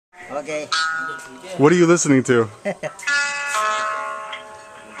Okay. What are you listening to?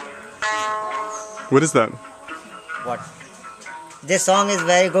 What is that? What? This song is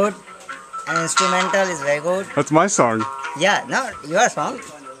very good. And instrumental is very good. That's my song. Yeah, no, your song.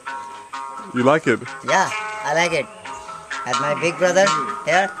 You like it? Yeah, I like it. As my big brother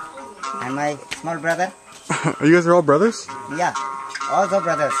here and my small brother. You guys are all brothers? Yeah, also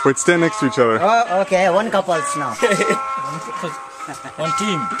brothers. Wait, stand next to each other. Oh, okay, one couples now. One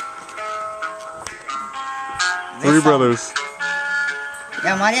team. Three brothers.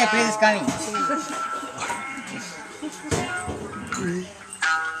 Yeah, Maria, please is coming.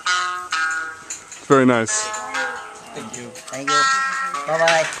 Very nice. Thank you. Thank you.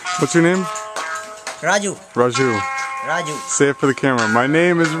 Bye-bye. What's your name? Raju. Raju. Raju. Say it for the camera. My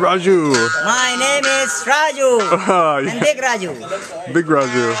name is Raju. My name is Raju. Yeah. And Big Raju. Big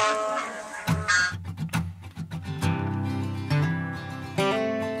Raju.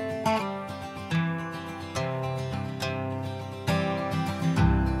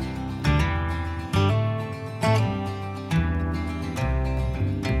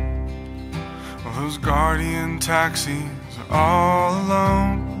 Those guardian taxis are all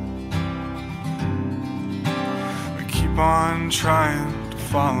alone. They keep on trying to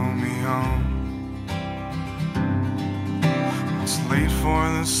follow me home. It's late for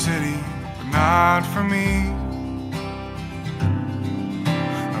the city, but not for me.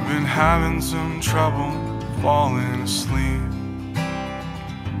 I've been having some trouble falling asleep.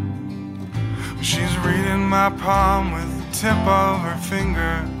 She's reading my palm with the tip of her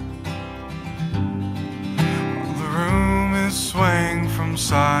finger. Swaying from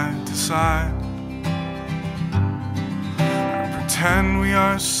side to side. I pretend we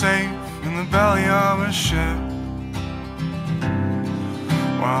are safe in the belly of a ship,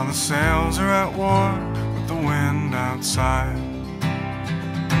 while the sails are at war with the wind outside.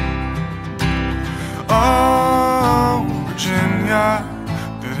 Oh, Virginia,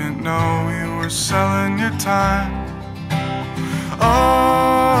 didn't know you were selling your time.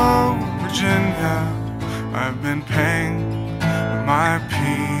 Oh, Virginia, I've been paying my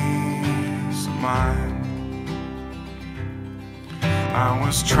peace of mind. I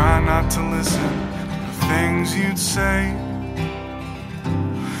was trying not to listen to the things you'd say,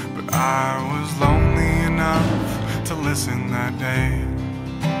 but I was lonely enough to listen that day.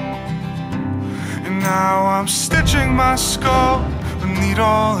 And now I'm stitching my skull with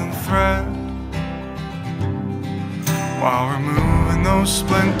needle and thread, while removing those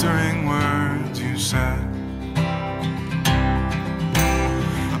splintering words you said.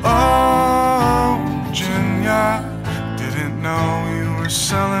 Oh, Virginia, didn't know you were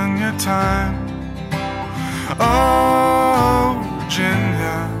selling your time. Oh,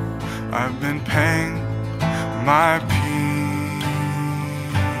 Virginia, I've been paying my peace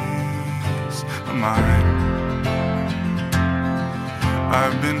of mind.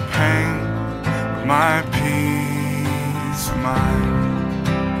 I've been paying my peace of mind.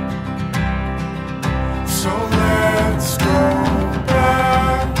 So let's go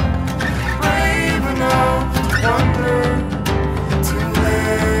back, brave enough to wonder, to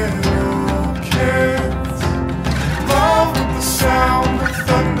little kids, love with the sound of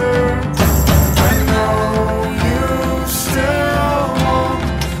thunder. I know you still want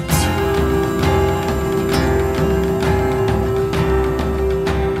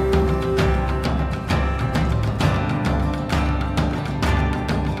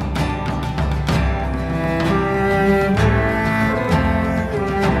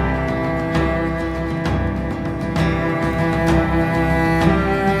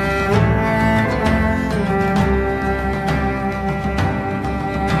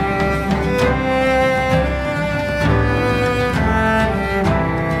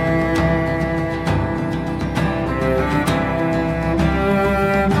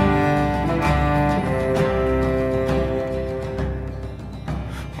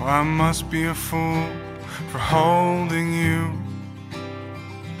I must be a fool for holding you,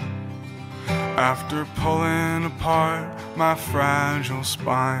 after pulling apart my fragile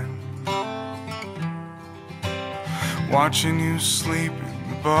spine, watching you sleep in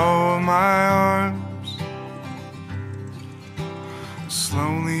the bow of my arms,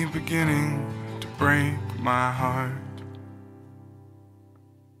 slowly beginning to break my heart.